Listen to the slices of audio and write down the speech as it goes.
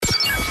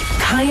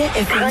Kaya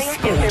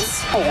FM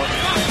Sports.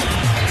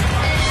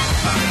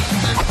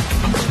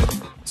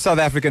 South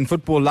African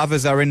football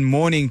lovers are in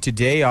mourning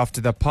today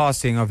after the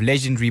passing of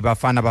legendary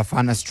Bafana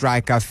Bafana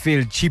striker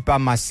Phil Chipa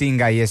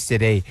Masinga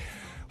yesterday.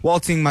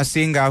 Waltzing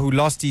Masinga, who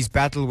lost his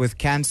battle with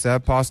cancer,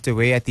 passed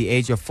away at the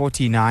age of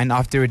 49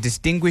 after a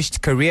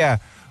distinguished career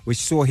which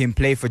saw him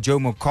play for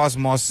Jomo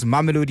Cosmos,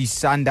 Mamelodi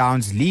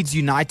Sundowns, Leeds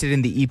United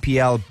in the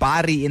EPL,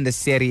 Bari in the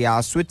Serie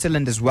A,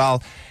 Switzerland as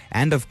well,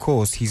 and of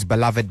course his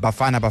beloved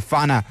Bafana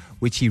Bafana,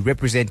 which he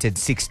represented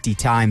 60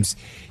 times.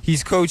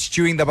 His coach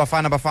during the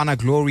Bafana Bafana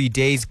glory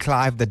days,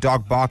 Clive the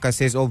Dog Barker,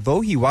 says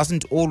although he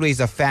wasn't always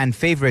a fan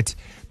favourite,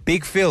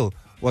 Big Phil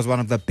was one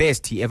of the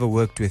best he ever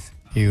worked with.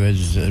 He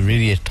was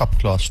really a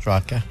top-class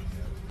striker.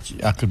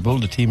 I could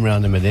build a team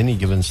around him at any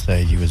given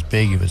stage. He was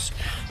big, he was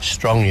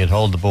strong, he'd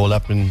hold the ball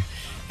up, and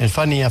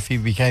funny enough, he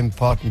became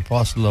part and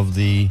parcel of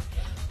the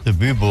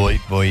Boo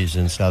Boys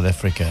in South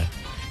Africa.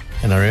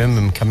 And I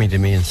remember him coming to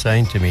me and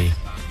saying to me,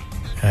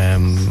 I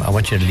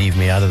want you to leave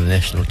me out of the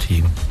national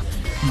team.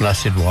 And I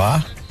said,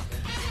 why?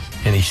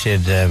 And he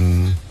said,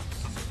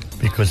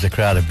 because the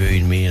crowd are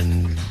booing me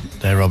and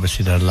they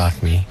obviously don't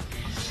like me.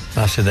 And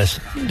I said,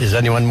 there's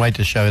only one way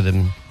to show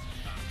them,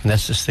 and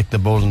that's to stick the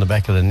ball in the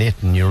back of the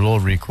net. And you'll all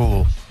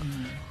recall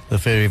the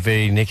very,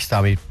 very next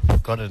time he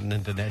got it in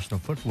international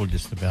football,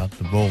 just about,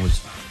 the ball was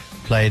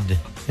played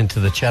into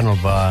the channel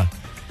by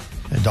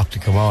Dr.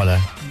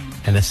 Kamala,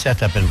 and it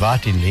sat up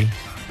invitingly,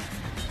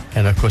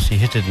 and of course he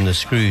hit it in the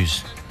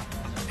screws,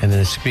 and then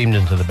it screamed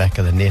into the back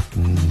of the net,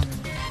 and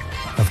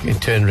he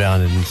turned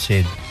around and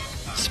said,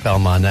 spell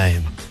my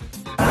name.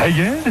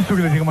 Again, the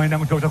sugar is going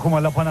to come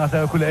up on us.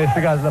 I could ask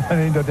the guys up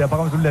in the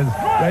Pakamulas.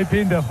 I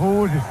paint the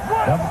food.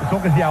 So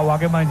can see our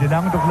Wagaman, the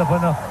Nam to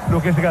Lapana,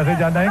 Lucas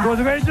Gazajan, and goes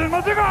away to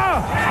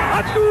Matiga.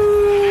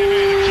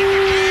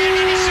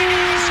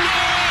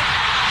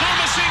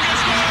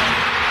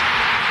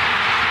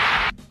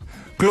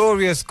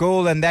 Glorious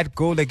goal, and that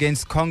goal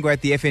against Congo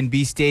at the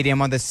FNB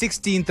Stadium on the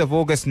 16th of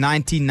August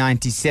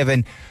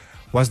 1997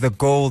 was the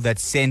goal that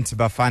sent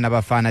Bafana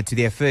Bafana to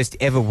their first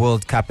ever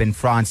World Cup in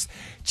France.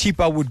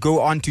 Chipa would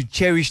go on to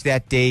cherish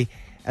that day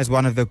as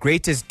one of the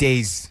greatest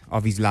days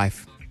of his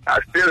life.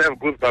 I still have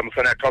goosebumps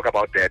when I talk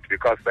about that,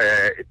 because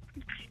it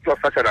was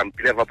such an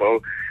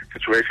unbelievable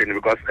situation,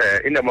 because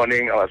in the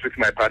morning I was with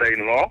my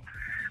brother-in-law.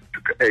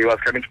 He was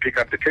coming to pick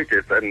up the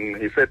tickets, and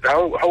he said,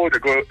 how will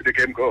the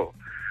game go?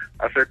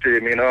 I said to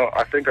him,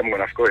 I think I'm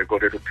going to score a goal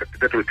that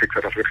will take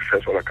South Africa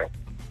first World Cup.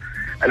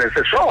 And he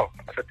said, sure.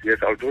 I said, yes,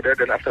 I'll do that.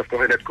 And after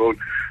scoring that goal,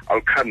 I'll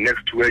come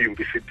next to where you'll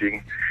be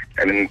sitting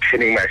and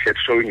turning my shirt,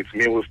 showing it's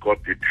me who scored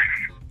it.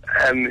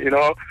 And,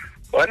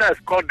 when I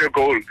scored the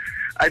goal,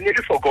 I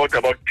nearly forgot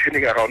about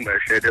turning around my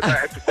shirt. And I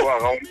had to go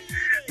around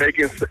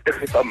making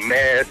some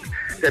mad.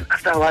 Then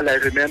after a while, I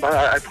remember,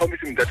 I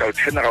promised him that I'll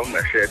turn around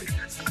my shirt.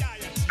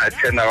 I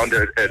turned around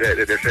the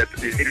shirt,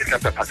 immediately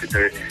after passing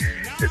the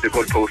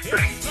goal post.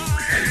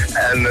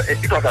 And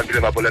it was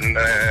unbelievable, and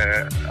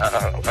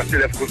I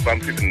still have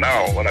goosebumps even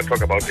now when I talk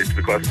about it,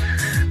 because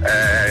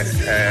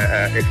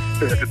it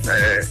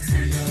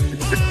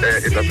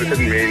doesn't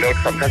mean,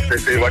 sometimes they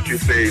say what you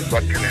say is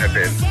what can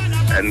happen,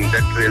 and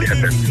that really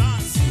happened.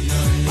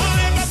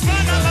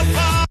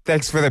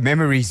 Thanks for the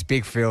memories,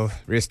 Big Phil.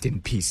 Rest in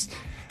peace.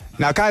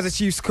 Now, Kaizer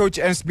Chiefs coach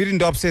Ernst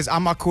Middendorp says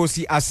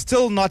Amakosi are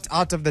still not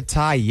out of the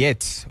tie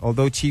yet.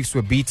 Although Chiefs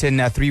were beaten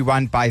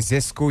 3-1 by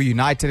Zesco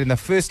United in the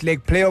first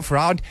leg playoff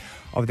round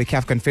of the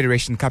CAF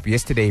Confederation Cup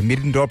yesterday,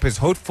 Middendorp is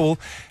hopeful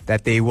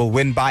that they will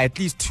win by at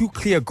least 2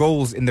 clear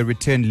goals in the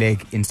return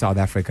leg in South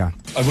Africa.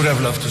 I would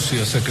have loved to see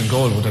a second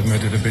goal, would have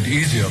made it a bit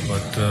easier,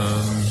 but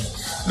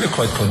we're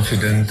quite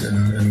confident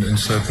in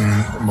certain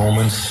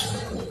moments.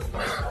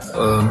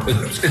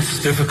 It's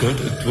difficult,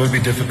 it will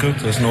be difficult,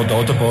 there's no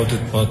doubt about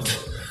it, but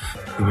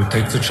we will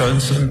take the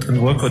chance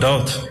and work it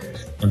out,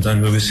 and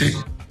then we will see.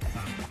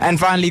 And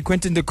finally,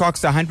 Quinton de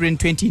Kock's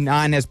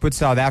 129 has put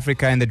South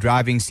Africa in the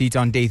driving seat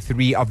on day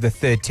 3 of the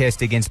third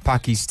test against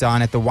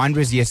Pakistan at the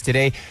Wanderers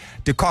yesterday.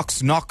 De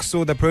Kock's knock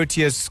saw the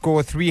Proteas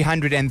score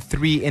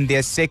 303 in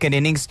their second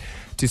innings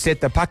to set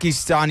the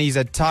Pakistanis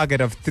a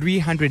target of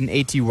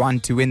 381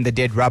 to win the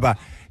dead rubber.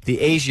 The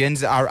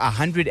Asians are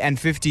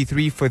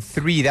 153 for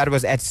 3. That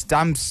was at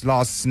stumps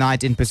last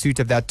night in pursuit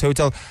of that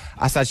total.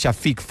 Asad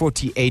Shafiq,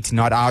 48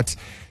 not out.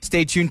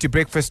 Stay tuned to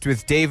Breakfast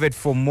with David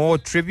for more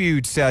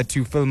tributes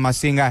to Phil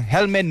Masinga.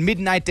 Helman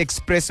Midnight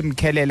Express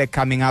Mkelele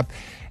coming up.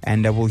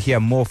 And we'll hear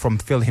more from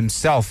Phil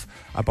himself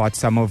about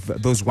some of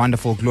those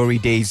wonderful glory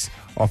days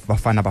of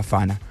Bafana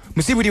Bafana.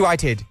 Mosibodi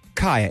Whitehead,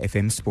 Kaya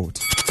FM Sport.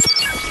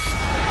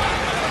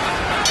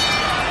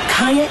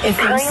 Kaya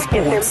FM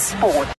Sports.